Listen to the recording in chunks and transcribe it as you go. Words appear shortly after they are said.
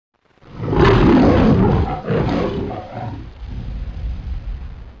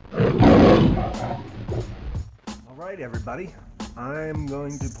everybody. I'm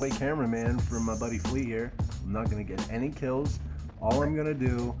going to play cameraman for my buddy Flea here. I'm not going to get any kills. All I'm going to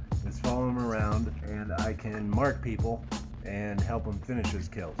do is follow him around, and I can mark people and help him finish his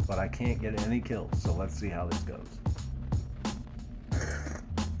kills. But I can't get any kills, so let's see how this goes.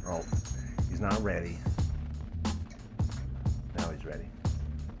 Oh, he's not ready. Now he's ready.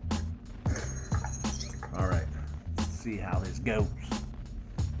 Alright, let's see how this goes.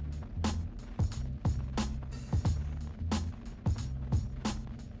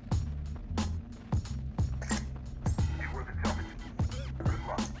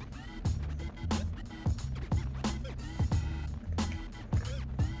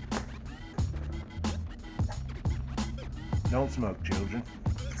 Don't smoke, children.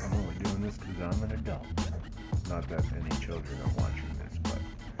 I'm only doing this because I'm an adult. Not that any children are watching this, but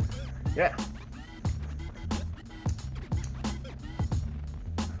yeah.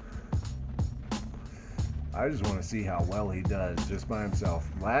 I just want to see how well he does just by himself.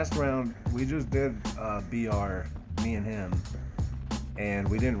 Last round, we just did BR, me and him, and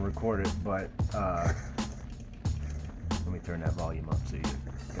we didn't record it, but let me turn that volume up so you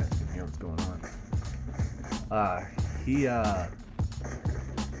guys can hear what's going on.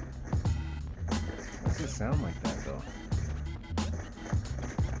 What's it sound like that though?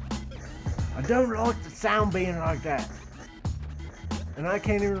 I don't like the sound being like that. And I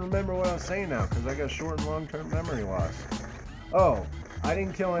can't even remember what I was saying now because I got short and long-term memory loss. Oh, I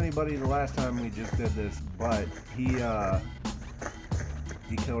didn't kill anybody the last time we just did this, but he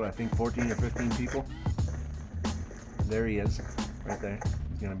killed I think 14 or 15 people. There he is, right there.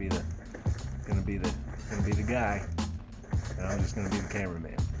 He's gonna be the guy. And I'm just gonna be the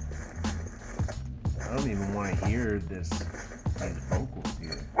cameraman. I don't even want to hear these vocals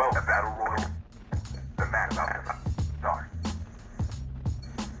here. Well, the battle royal, the man about to start.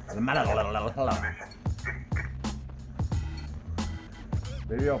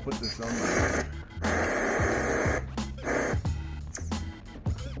 Maybe I'll put this on my...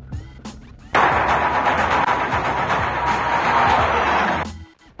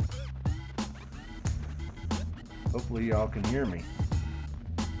 Hopefully y'all can hear me.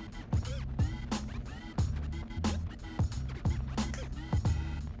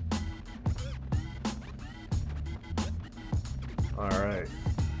 Alright.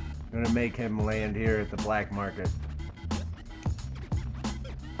 I'm gonna make him land here at the black market.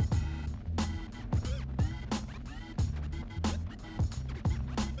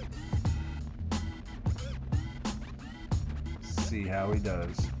 See how he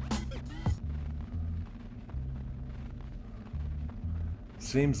does.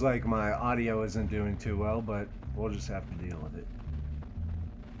 Seems like my audio isn't doing too well, but we'll just have to deal with it.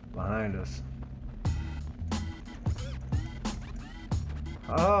 Behind us.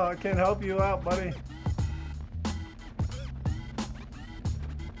 Oh, I can't help you out, buddy.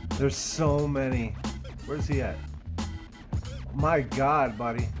 There's so many. Where's he at? My God,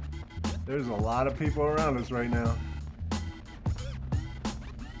 buddy. There's a lot of people around us right now.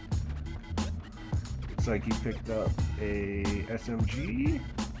 Looks like he picked up a SMG.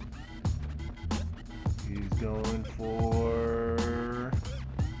 He's going for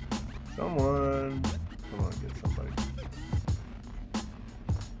someone. Come on, get somebody.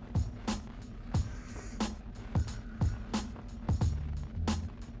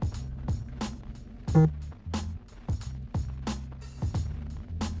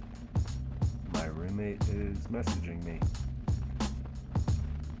 My roommate is messaging me.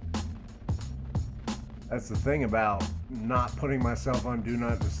 That's the thing about not putting myself on Do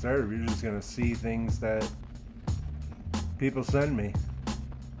Not Disturb. You're just going to see things that people send me.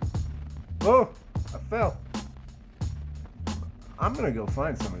 Oh, I fell. I'm going to go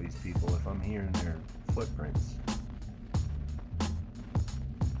find some of these people if I'm hearing their footprints.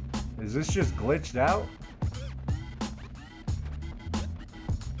 Is this just glitched out?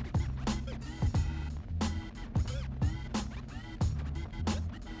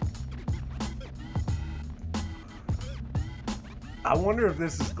 I wonder if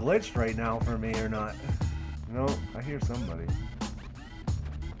this is glitched right now for me or not. No, I hear somebody.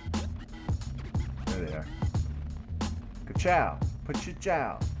 There they are. Ka-chow.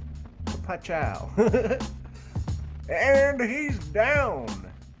 Pa-cha-chow. Pa-chow. And he's down.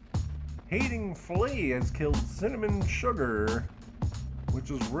 Hating Flea has killed cinnamon sugar,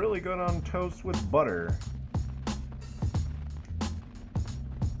 which is really good on toast with butter.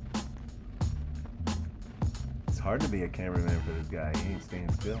 It's hard to be a cameraman for this guy. He ain't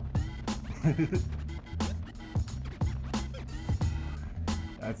staying still.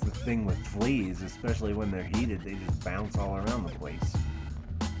 That's the thing with fleas, especially when they're heated, they just bounce all around the place.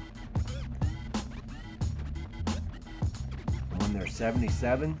 when they're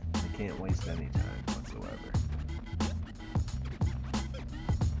 77, they can't waste any time whatsoever.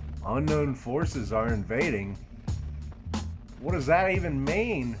 Unknown forces are invading. What does that even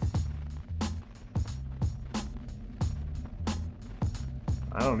mean?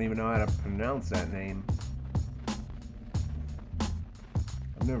 I don't even know how to pronounce that name.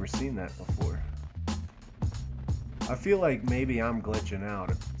 I've never seen that before. I feel like maybe I'm glitching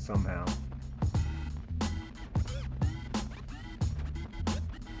out somehow.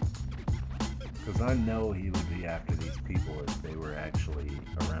 Because I know he would be after these people if they were actually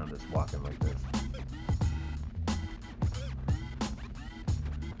around us walking like this.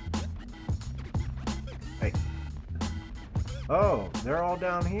 Hey. Oh, they're all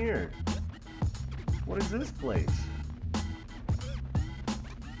down here. What is this place?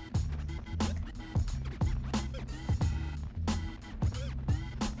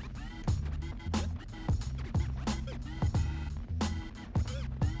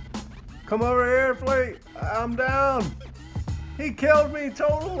 Come over here, Fleet. I'm down. He killed me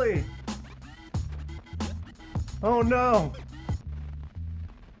totally. Oh no.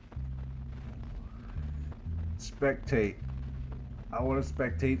 Spectate. I want to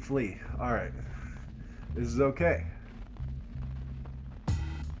spectate Flea. Alright. This is okay.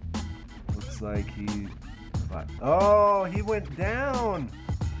 Looks like he... Oh, he went down.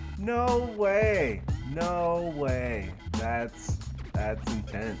 No way. No way. That's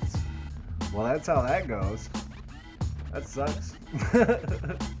intense. Well, that's how that goes. That sucks.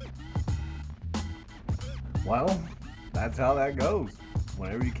 Well, that's how that goes.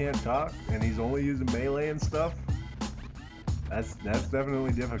 Whenever you can't talk and he's only using melee and stuff, that's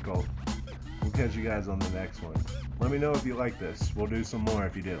definitely difficult. We'll catch you guys on the next one. Let me know if you like this. We'll do some more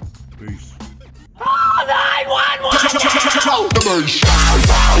if you do. Peace. Call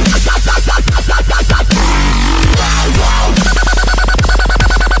 911!